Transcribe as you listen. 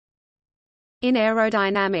In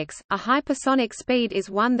aerodynamics, a hypersonic speed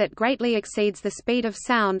is one that greatly exceeds the speed of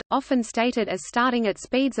sound, often stated as starting at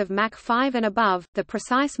speeds of Mach 5 and above. The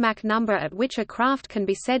precise Mach number at which a craft can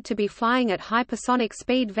be said to be flying at hypersonic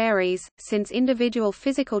speed varies, since individual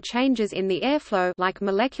physical changes in the airflow, like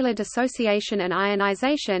molecular dissociation and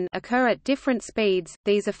ionization, occur at different speeds.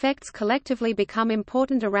 These effects collectively become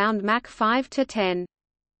important around Mach 5 to 10.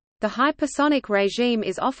 The hypersonic regime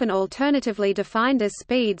is often alternatively defined as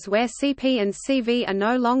speeds where Cp and Cv are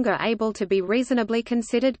no longer able to be reasonably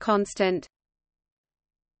considered constant.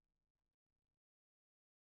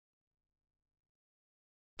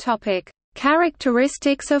 Topic: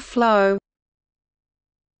 Characteristics of flow.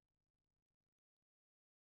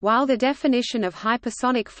 While the definition of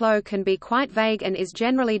hypersonic flow can be quite vague and is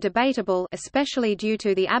generally debatable, especially due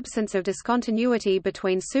to the absence of discontinuity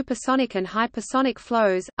between supersonic and hypersonic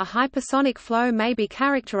flows, a hypersonic flow may be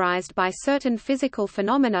characterized by certain physical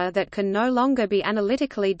phenomena that can no longer be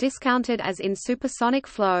analytically discounted as in supersonic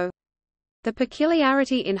flow. The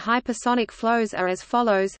peculiarity in hypersonic flows are as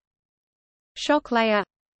follows: shock layer,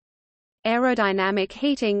 aerodynamic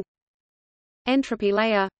heating, entropy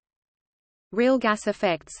layer, real gas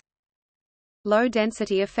effects, low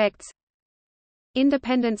density effects,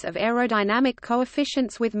 independence of aerodynamic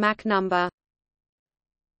coefficients with Mach number.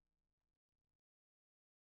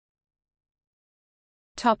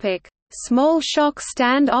 Topic: small shock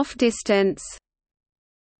stand-off distance.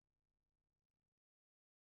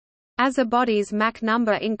 As a body's Mach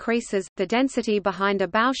number increases, the density behind a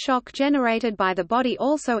bow shock generated by the body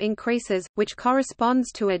also increases, which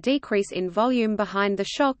corresponds to a decrease in volume behind the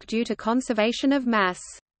shock due to conservation of mass.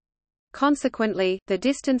 Consequently, the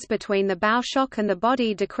distance between the bow shock and the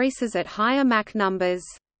body decreases at higher Mach numbers.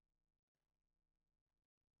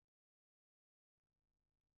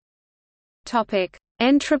 Topic: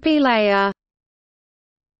 entropy layer.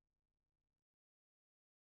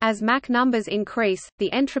 As Mach numbers increase,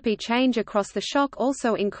 the entropy change across the shock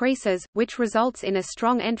also increases, which results in a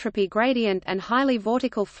strong entropy gradient and highly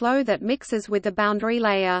vortical flow that mixes with the boundary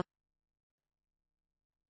layer.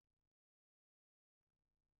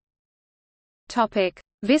 Topic: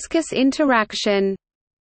 viscous interaction.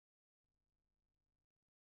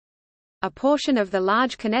 A portion of the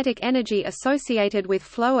large kinetic energy associated with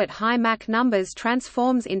flow at high Mach numbers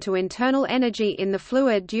transforms into internal energy in the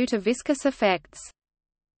fluid due to viscous effects.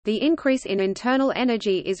 The increase in internal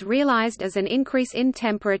energy is realized as an increase in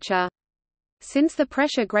temperature. Since the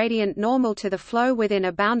pressure gradient normal to the flow within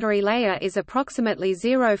a boundary layer is approximately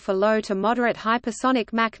zero for low to moderate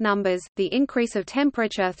hypersonic Mach numbers, the increase of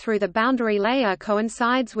temperature through the boundary layer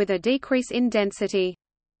coincides with a decrease in density.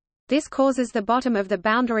 This causes the bottom of the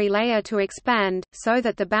boundary layer to expand, so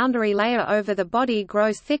that the boundary layer over the body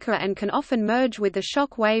grows thicker and can often merge with the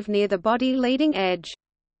shock wave near the body leading edge.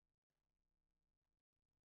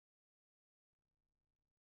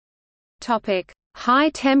 Topic: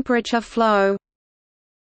 high temperature flow.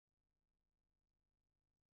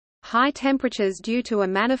 High temperatures due to a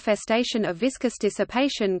manifestation of viscous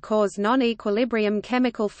dissipation cause non-equilibrium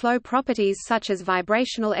chemical flow properties such as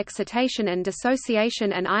vibrational excitation and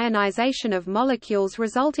dissociation and ionization of molecules,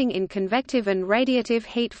 resulting in convective and radiative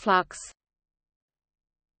heat flux.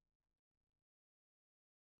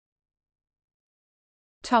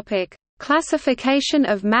 Topic: classification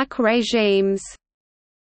of Mach regimes.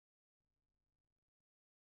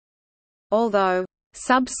 Although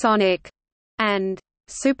subsonic and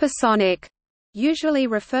supersonic usually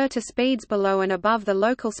refer to speeds below and above the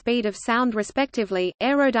local speed of sound respectively,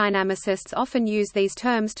 aerodynamicists often use these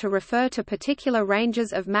terms to refer to particular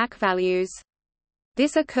ranges of Mach values.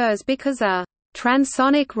 This occurs because a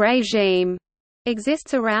transonic regime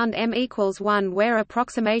exists around m equals 1 where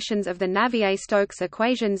approximations of the Navier-Stokes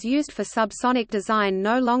equations used for subsonic design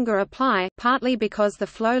no longer apply, partly because the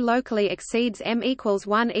flow locally exceeds m equals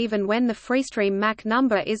 1 even when the freestream Mach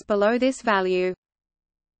number is below this value.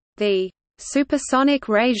 The supersonic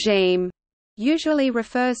regime usually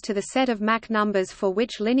refers to the set of Mach numbers for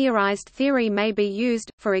which linearized theory may be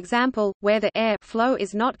used, for example, where the air flow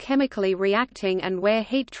is not chemically reacting and where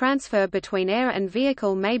heat transfer between air and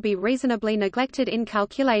vehicle may be reasonably neglected in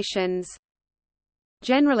calculations.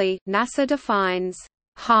 Generally, NASA defines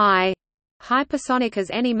high hypersonic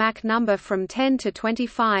as any Mach number from 10 to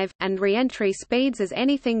 25, and re-entry speeds as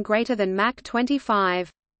anything greater than Mach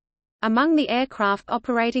 25. Among the aircraft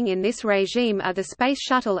operating in this regime are the Space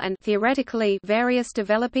Shuttle and theoretically various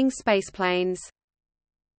developing spaceplanes.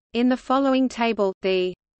 In the following table,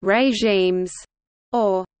 the regimes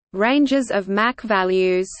or ranges of Mach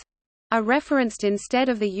values are referenced instead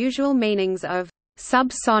of the usual meanings of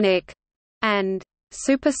subsonic and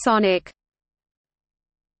supersonic.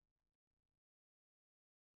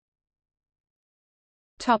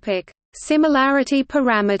 Topic: Similarity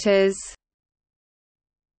parameters.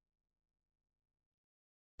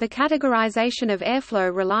 The categorization of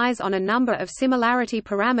airflow relies on a number of similarity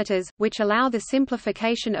parameters, which allow the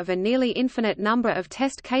simplification of a nearly infinite number of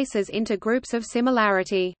test cases into groups of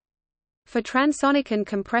similarity. For transonic and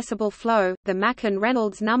compressible flow, the Mach and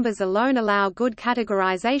Reynolds numbers alone allow good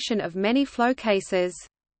categorization of many flow cases.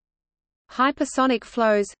 Hypersonic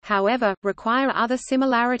flows, however, require other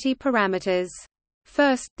similarity parameters.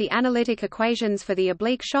 First, the analytic equations for the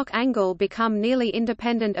oblique shock angle become nearly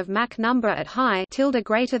independent of Mach number at high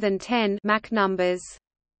 ~10 Mach numbers.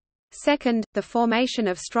 Second, the formation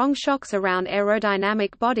of strong shocks around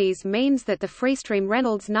aerodynamic bodies means that the freestream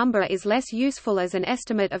Reynolds number is less useful as an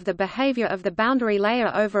estimate of the behavior of the boundary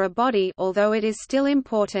layer over a body, although it is still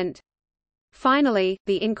important. Finally,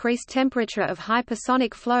 the increased temperature of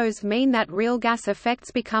hypersonic flows mean that real gas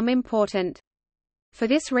effects become important. For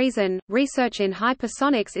this reason, research in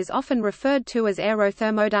hypersonics is often referred to as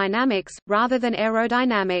aerothermodynamics, rather than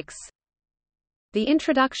aerodynamics. The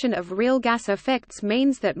introduction of real gas effects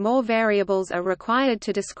means that more variables are required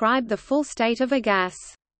to describe the full state of a gas.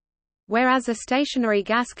 Whereas a stationary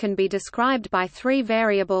gas can be described by three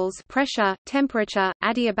variables: pressure, temperature,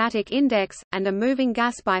 adiabatic index, and a moving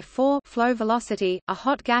gas by four: flow velocity. A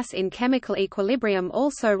hot gas in chemical equilibrium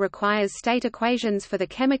also requires state equations for the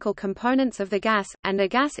chemical components of the gas, and a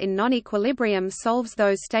gas in non-equilibrium solves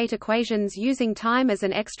those state equations using time as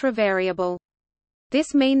an extra variable.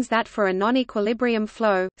 This means that for a non-equilibrium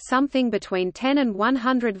flow, something between 10 and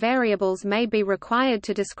 100 variables may be required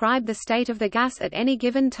to describe the state of the gas at any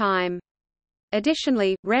given time.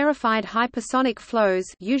 Additionally, rarefied hypersonic flows,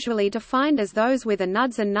 usually defined as those with a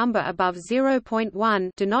Knudsen number above 0.1,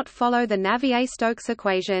 do not follow the Navier-Stokes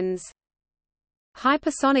equations.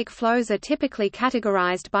 Hypersonic flows are typically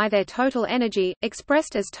categorized by their total energy,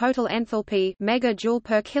 expressed as total enthalpy megajoule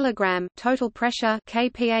per kilogram, total pressure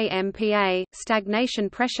kPa/MPa, stagnation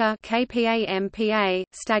pressure kPa/MPa,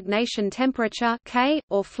 stagnation temperature K,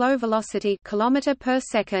 or flow velocity kilometer per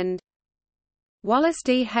second. Wallace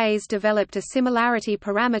D. Hayes developed a similarity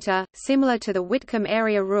parameter, similar to the Whitcomb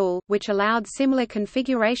area rule, which allowed similar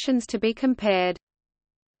configurations to be compared.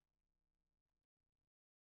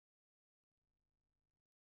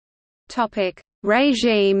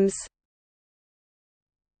 Regimes.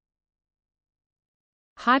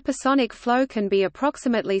 Hypersonic flow can be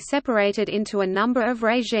approximately separated into a number of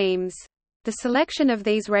regimes. The selection of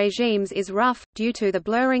these regimes is rough, due to the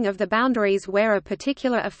blurring of the boundaries where a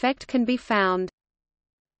particular effect can be found.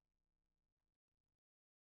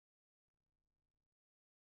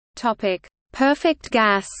 Perfect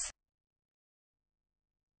gas.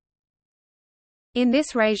 In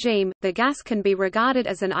this regime, the gas can be regarded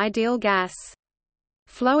as an ideal gas.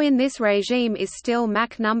 Flow in this regime is still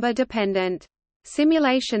Mach number dependent.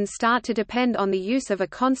 Simulations start to depend on the use of a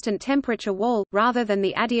constant temperature wall, rather than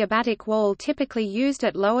the adiabatic wall typically used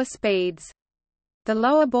at lower speeds. The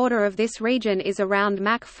lower border of this region is around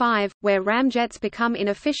Mach 5, where ramjets become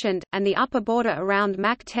inefficient, and the upper border around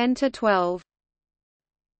Mach 10 to 12.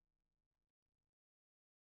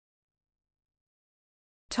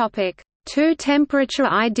 Two-temperature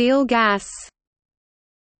ideal gas.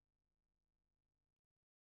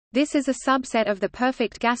 This is a subset of the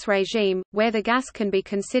perfect gas regime, where the gas can be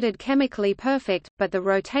considered chemically perfect, but the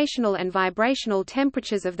rotational and vibrational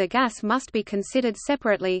temperatures of the gas must be considered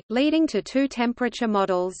separately, leading to two-temperature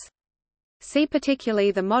models. See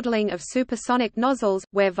particularly the modeling of supersonic nozzles,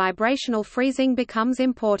 where vibrational freezing becomes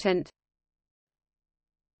important.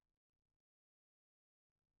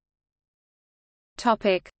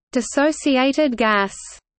 Dissociated gas.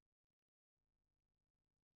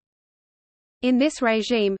 In this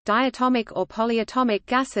regime, diatomic or polyatomic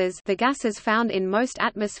gases, the gases found in most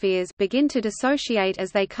atmospheres, begin to dissociate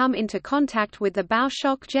as they come into contact with the bow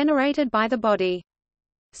shock generated by the body.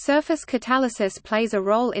 Surface catalysis plays a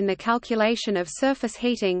role in the calculation of surface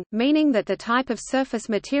heating, meaning that the type of surface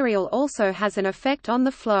material also has an effect on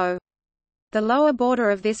the flow. The lower border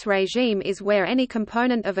of this regime is where any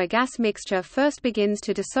component of a gas mixture first begins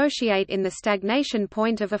to dissociate in the stagnation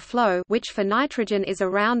point of a flow, which for nitrogen is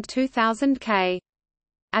around 2000 K.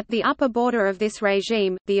 At the upper border of this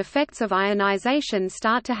regime, the effects of ionization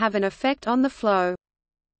start to have an effect on the flow.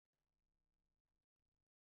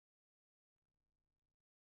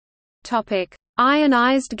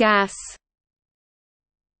 Ionized gas.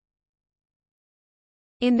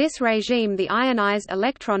 In this regime, the ionized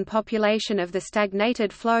electron population of the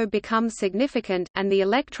stagnated flow becomes significant, and the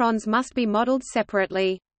electrons must be modeled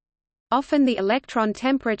separately. Often the electron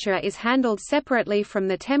temperature is handled separately from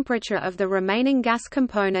the temperature of the remaining gas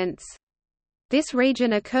components. This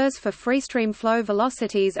region occurs for freestream flow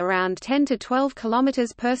velocities around 10 to 12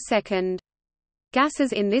 km per second.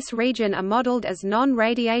 Gases in this region are modeled as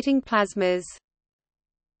non-radiating plasmas.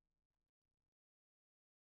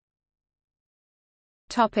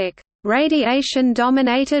 Topic: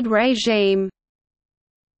 Radiation-dominated regime.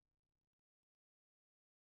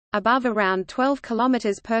 Above around 12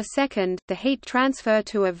 km per second, the heat transfer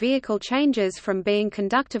to a vehicle changes from being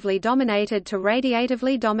conductively dominated to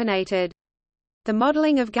radiatively dominated. The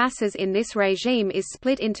modeling of gases in this regime is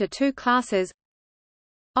split into two classes: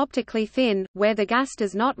 optically thin, where the gas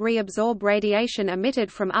does not reabsorb radiation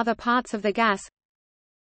emitted from other parts of the gas;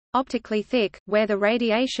 optically thick, where the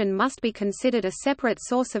radiation must be considered a separate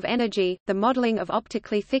source of energy. The modeling of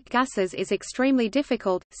optically thick gases is extremely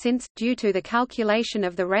difficult, since, due to the calculation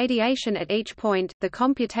of the radiation at each point, the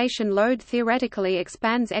computation load theoretically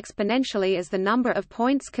expands exponentially as the number of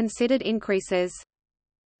points considered increases.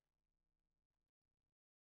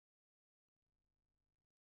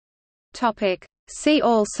 See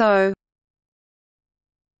also: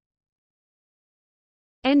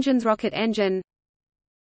 engines, rocket engine,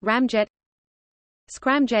 ramjet,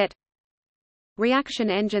 scramjet,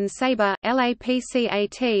 reaction engine, Sabre,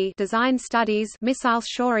 LAPCAT design studies, missile,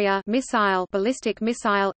 Shaurya missile, ballistic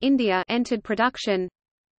missile, India entered production,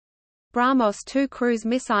 BrahMos 2 cruise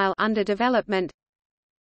missile under development,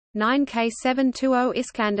 9K-720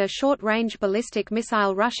 Iskander short-range ballistic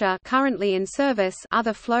missile, Russia currently in service,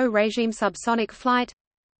 other flow regime, subsonic flight,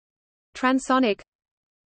 transonic,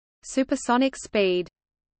 supersonic speed.